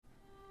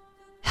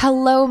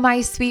Hello,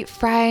 my sweet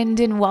friend,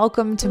 and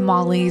welcome to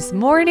Molly's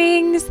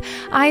Mornings.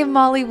 I am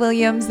Molly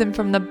Williams, and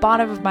from the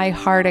bottom of my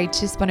heart, I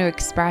just want to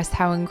express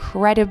how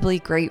incredibly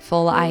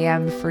grateful I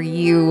am for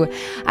you.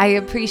 I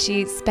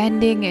appreciate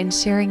spending and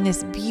sharing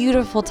this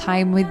beautiful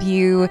time with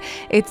you.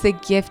 It's a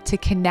gift to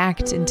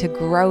connect and to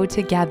grow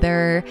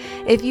together.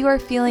 If you are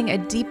feeling a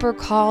deeper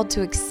call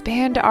to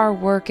expand our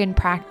work and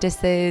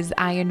practices,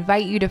 I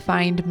invite you to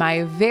find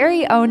my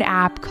very own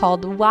app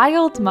called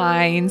Wild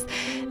Minds.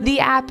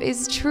 The app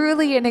is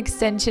truly an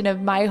extension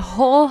of my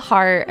whole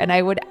heart, and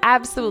I would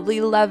absolutely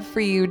love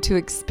for you to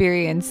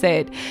experience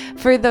it.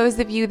 For those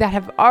of you that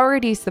have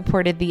already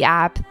supported the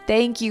app,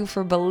 thank you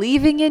for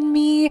believing in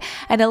me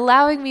and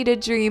allowing me to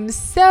dream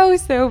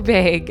so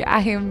big.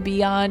 I am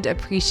beyond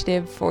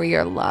appreciative for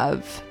your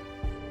love.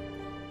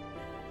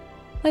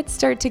 Let's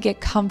start to get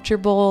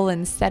comfortable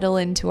and settle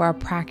into our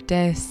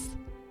practice,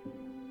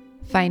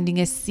 finding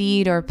a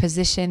seat or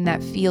position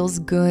that feels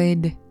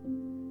good.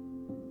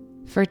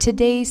 For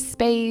today's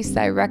space,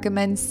 I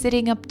recommend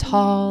sitting up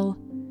tall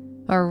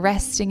or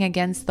resting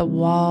against the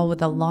wall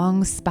with a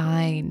long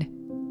spine,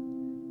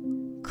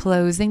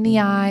 closing the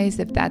eyes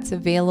if that's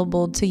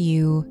available to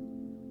you,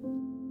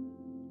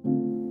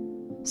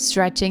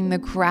 stretching the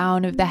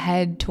crown of the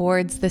head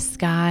towards the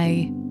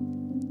sky,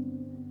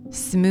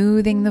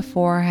 smoothing the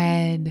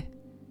forehead,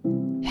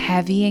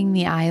 heavying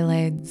the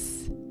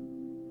eyelids,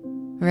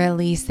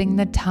 releasing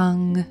the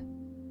tongue,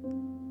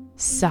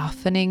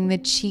 softening the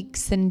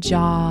cheeks and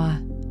jaw,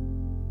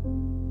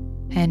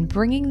 and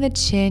bringing the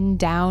chin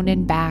down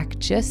and back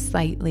just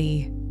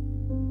slightly,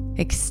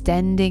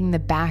 extending the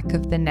back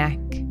of the neck,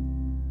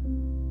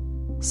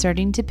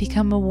 starting to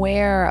become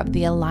aware of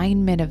the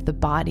alignment of the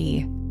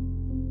body,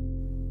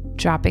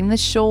 dropping the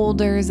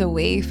shoulders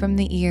away from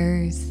the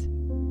ears,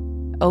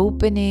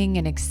 opening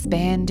and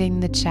expanding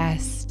the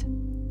chest,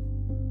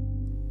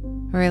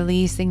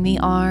 releasing the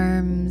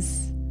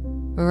arms,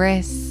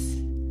 wrists,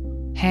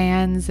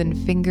 hands and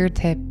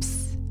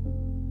fingertips,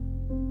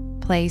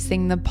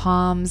 placing the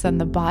palms on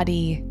the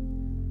body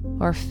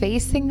or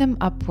facing them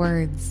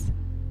upwards,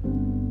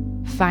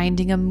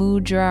 finding a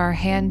mudra or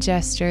hand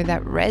gesture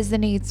that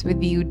resonates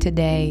with you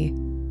today,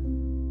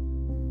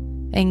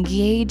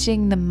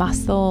 engaging the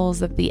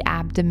muscles of the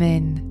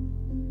abdomen,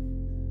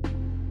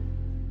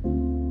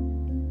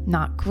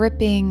 not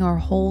gripping or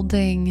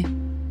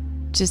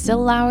holding, just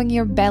allowing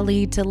your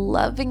belly to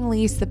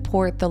lovingly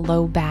support the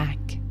low back,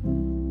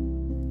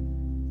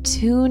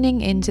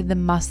 tuning into the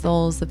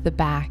muscles of the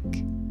back,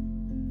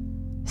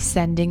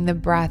 sending the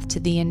breath to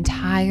the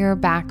entire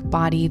back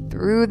body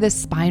through the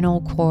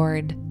spinal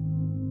cord.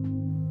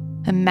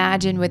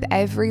 Imagine with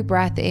every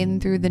breath in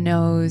through the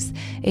nose,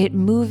 it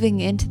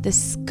moving into the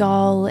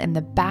skull and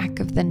the back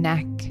of the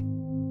neck,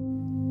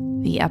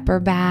 the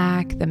upper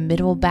back, the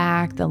middle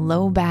back, the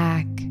low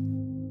back.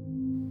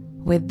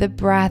 With the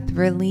breath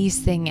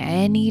releasing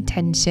any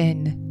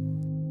tension,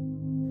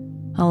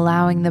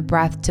 allowing the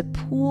breath to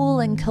pool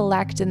and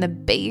collect in the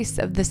base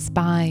of the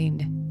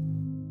spine,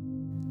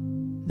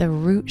 the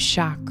root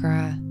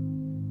chakra,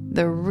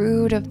 the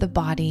root of the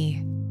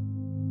body.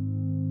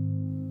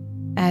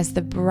 As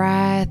the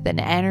breath and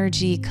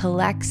energy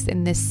collects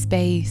in this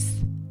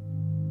space,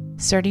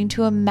 starting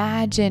to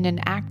imagine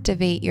and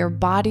activate your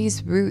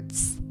body's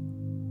roots,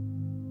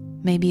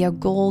 maybe a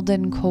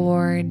golden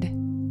cord,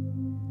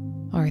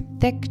 or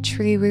thick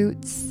tree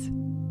roots,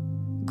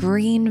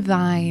 green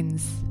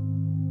vines,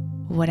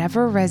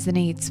 whatever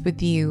resonates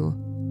with you.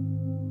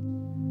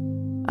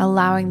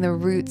 Allowing the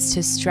roots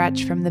to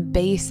stretch from the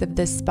base of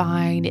the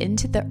spine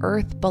into the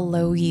earth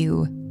below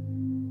you,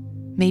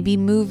 maybe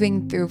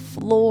moving through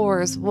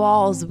floors,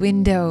 walls,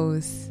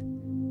 windows,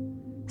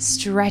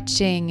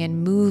 stretching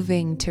and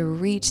moving to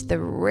reach the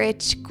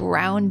rich,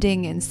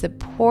 grounding, and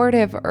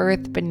supportive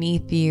earth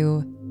beneath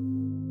you.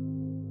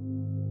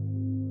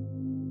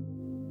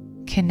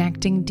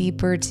 Connecting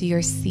deeper to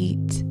your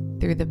seat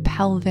through the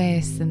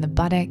pelvis and the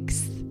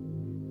buttocks,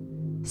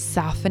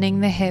 softening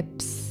the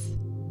hips,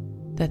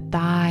 the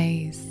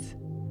thighs,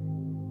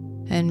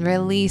 and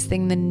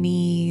releasing the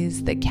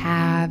knees, the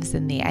calves,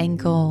 and the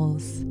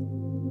ankles.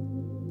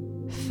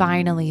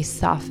 Finally,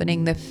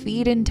 softening the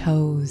feet and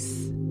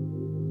toes.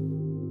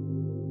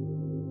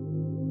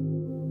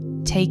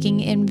 Taking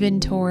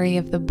inventory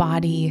of the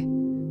body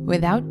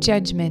without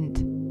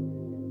judgment.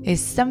 Is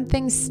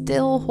something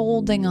still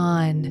holding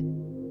on?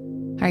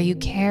 Are you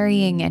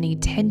carrying any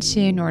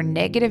tension or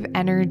negative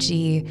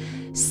energy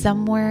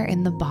somewhere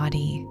in the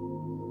body?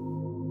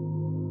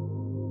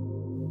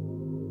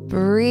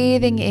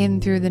 Breathing in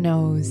through the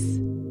nose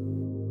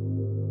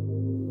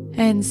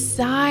and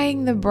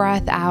sighing the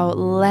breath out,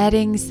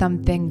 letting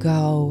something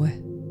go.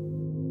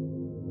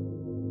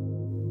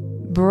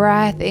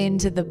 Breath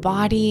into the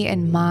body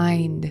and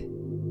mind,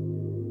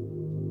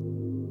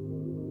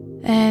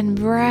 and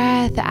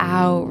breath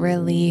out,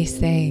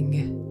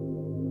 releasing.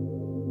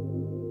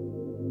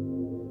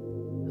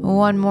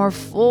 One more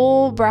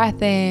full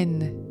breath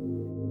in,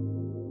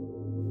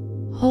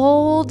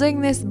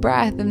 holding this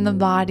breath in the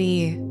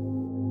body.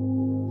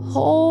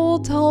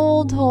 Hold,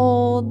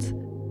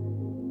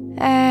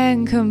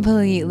 and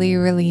completely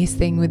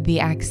releasing with the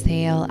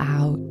exhale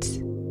out.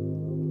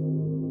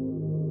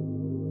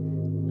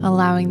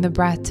 Allowing the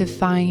breath to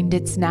find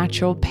its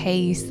natural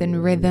pace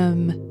and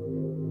rhythm.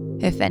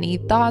 If any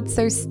thoughts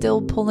are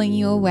still pulling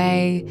you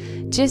away,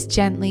 just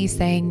gently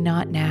saying,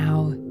 "Not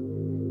now."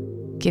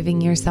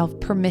 Giving yourself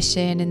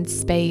permission and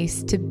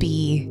space to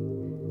be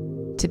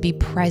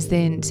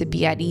present, to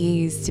be at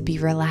ease, to be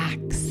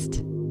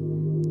relaxed.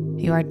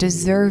 You are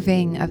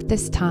deserving of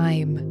this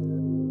time.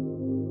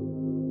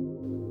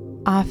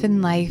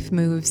 Often life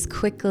moves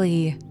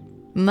quickly.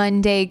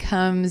 Monday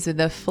comes with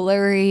a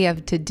flurry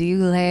of to-do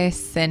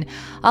lists, and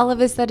all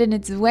of a sudden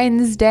it's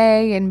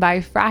Wednesday, and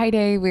by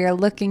Friday we are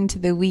looking to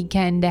the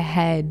weekend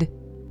ahead.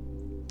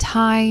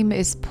 Time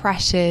is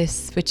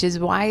precious, which is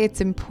why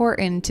it's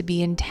important to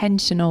be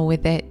intentional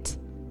with it.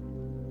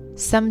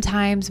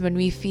 Sometimes when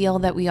we feel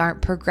that we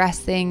aren't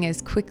progressing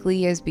as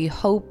quickly as we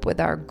hope with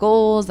our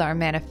goals, our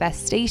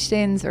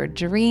manifestations, or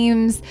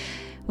dreams,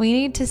 we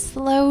need to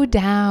slow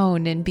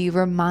down and be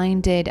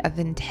reminded of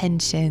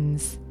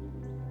intentions.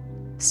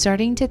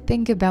 Starting to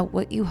think about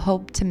what you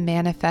hope to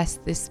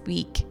manifest this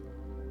week,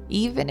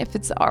 even if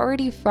it's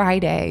already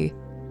Friday.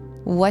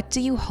 What do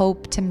you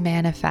hope to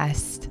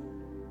manifest?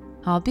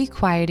 I'll be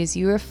quiet as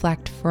you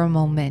reflect for a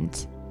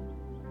moment.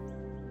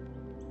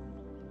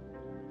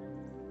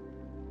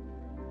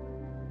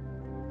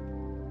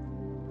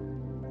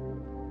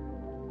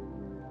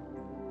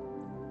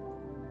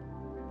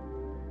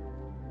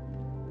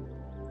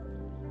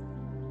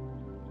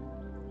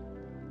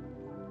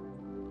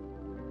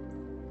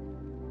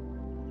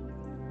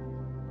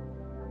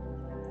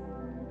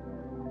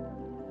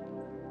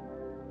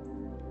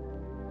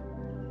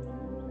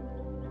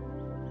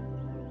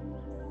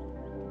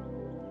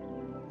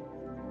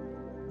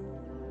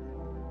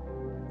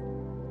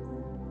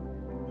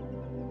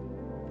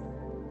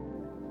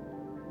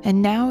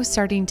 And now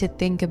starting to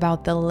think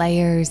about the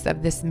layers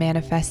of this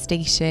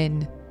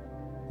manifestation.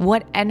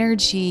 What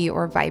energy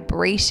or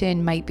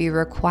vibration might be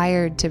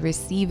required to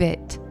receive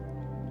it?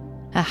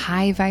 A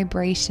high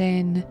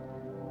vibration,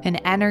 an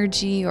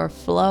energy or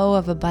flow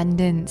of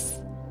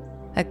abundance,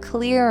 a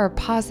clear or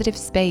positive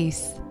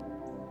space.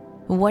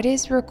 What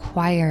is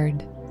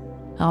required?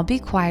 I'll be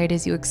quiet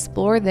as you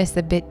explore this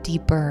a bit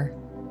deeper.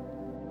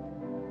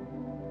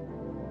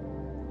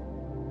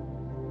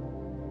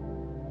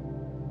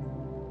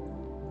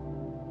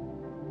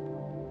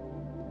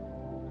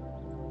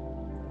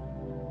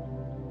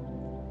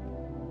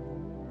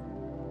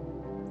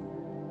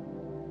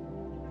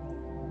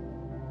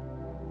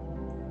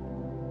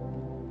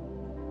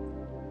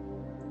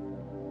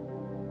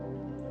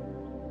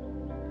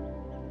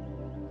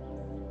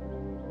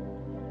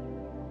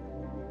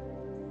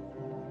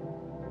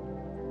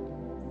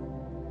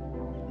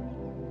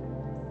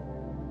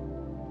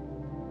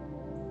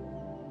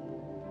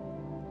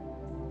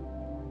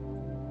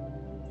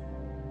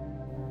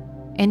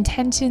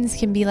 Intentions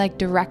can be like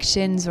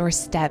directions or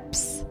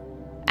steps,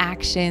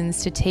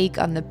 actions to take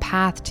on the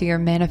path to your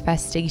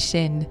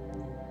manifestation.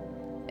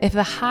 If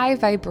a high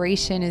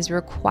vibration is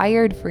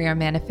required for your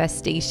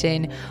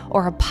manifestation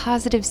or a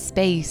positive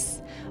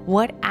space,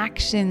 what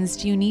actions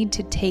do you need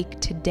to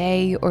take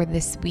today or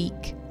this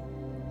week?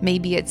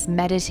 Maybe it's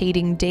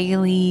meditating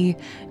daily,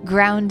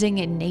 grounding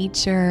in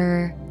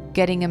nature,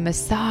 getting a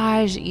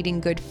massage, eating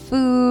good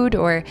food,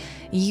 or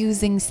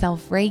using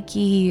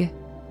self-Reiki.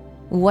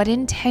 What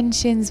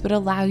intentions would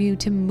allow you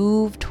to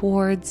move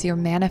towards your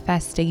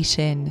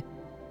manifestation?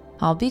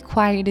 I'll be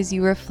quiet as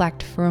you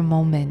reflect for a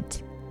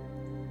moment.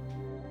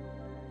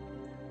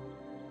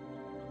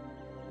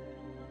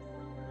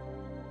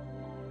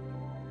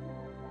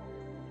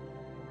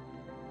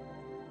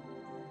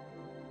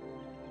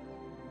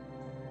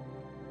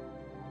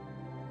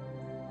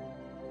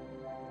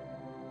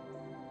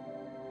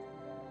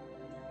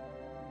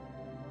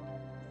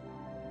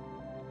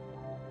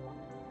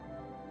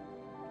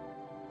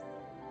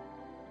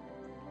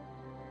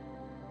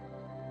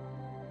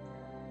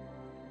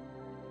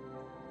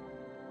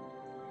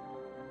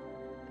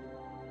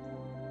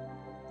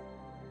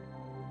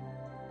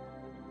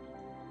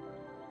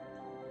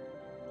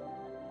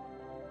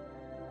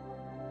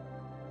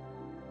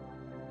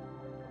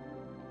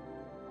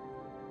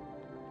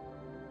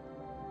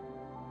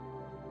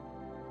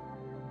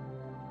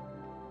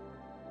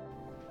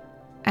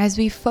 As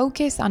we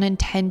focus on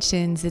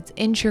intentions, it's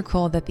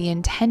integral that the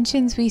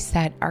intentions we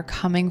set are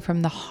coming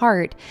from the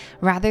heart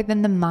rather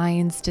than the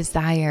mind's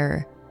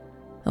desire.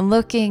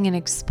 Looking and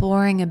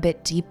exploring a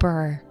bit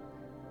deeper,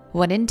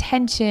 what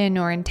intention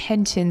or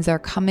intentions are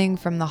coming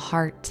from the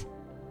heart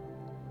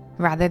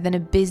rather than a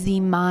busy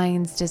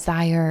mind's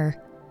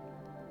desire.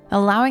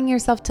 Allowing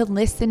yourself to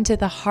listen to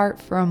the heart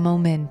for a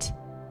moment,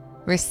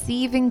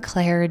 receiving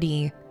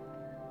clarity.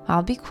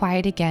 I'll be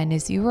quiet again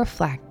as you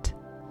reflect.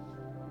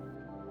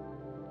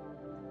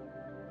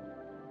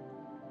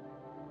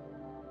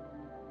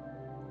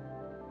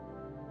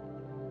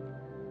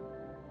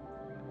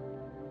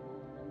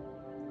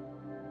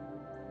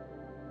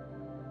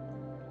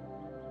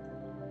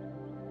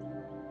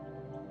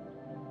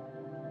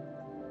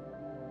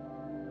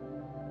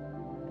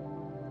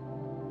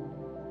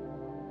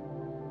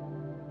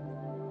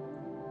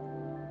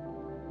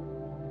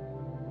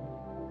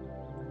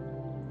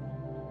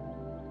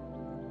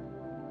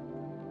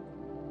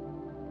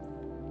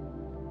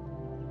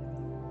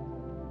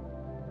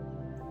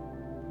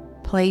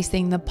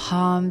 placing the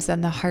palms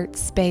on the heart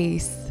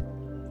space,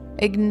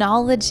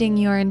 acknowledging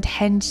your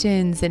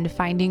intentions and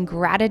finding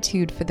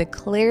gratitude for the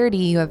clarity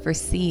you have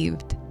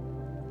received.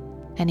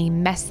 Any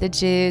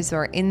messages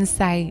or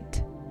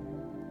insight,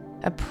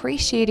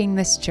 appreciating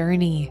this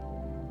journey,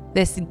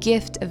 this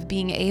gift of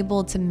being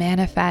able to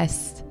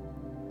manifest,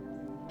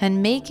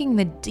 and making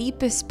the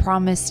deepest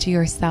promise to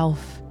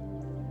yourself.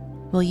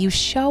 Will you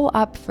show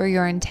up for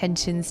your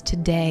intentions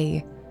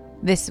today,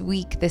 this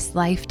week, this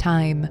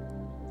lifetime?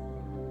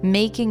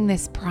 Making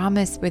this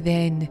promise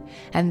within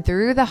and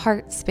through the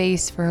heart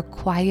space for a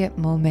quiet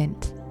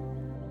moment.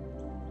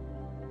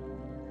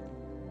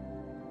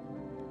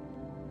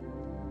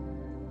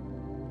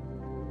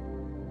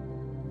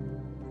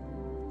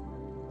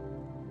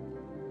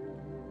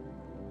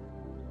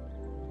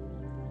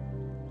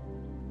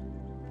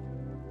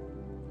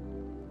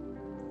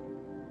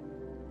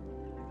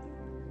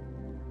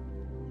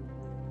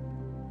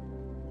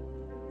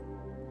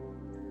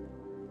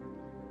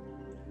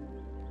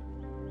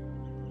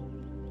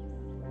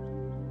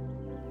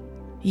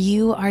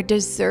 You are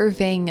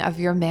deserving of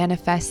your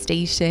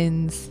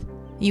manifestations.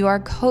 You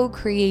are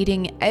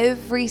co-creating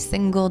every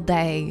single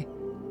day.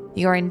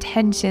 Your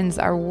intentions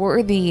are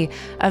worthy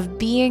of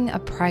being a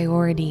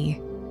priority.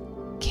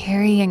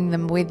 Carrying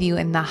them with you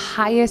in the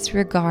highest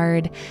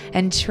regard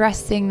and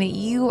trusting that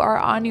you are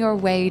on your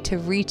way to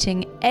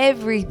reaching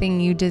everything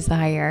you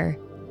desire.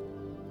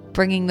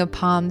 Bringing the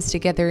palms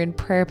together in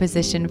prayer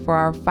position for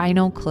our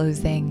final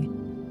closing.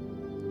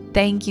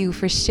 Thank you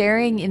for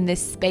sharing in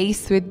this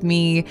space with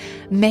me.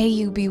 May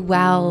you be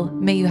well.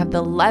 May you have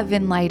the love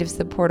and light of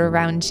support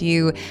around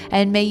you.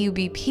 And may you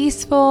be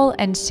peaceful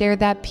and share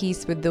that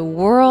peace with the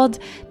world.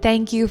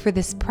 Thank you for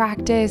this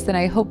practice. And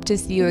I hope to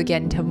see you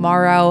again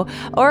tomorrow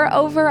or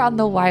over on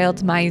the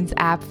Wild Minds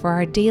app for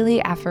our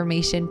daily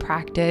affirmation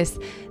practice.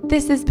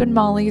 This has been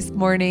Molly's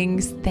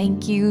Mornings.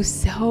 Thank you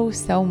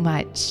so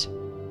much.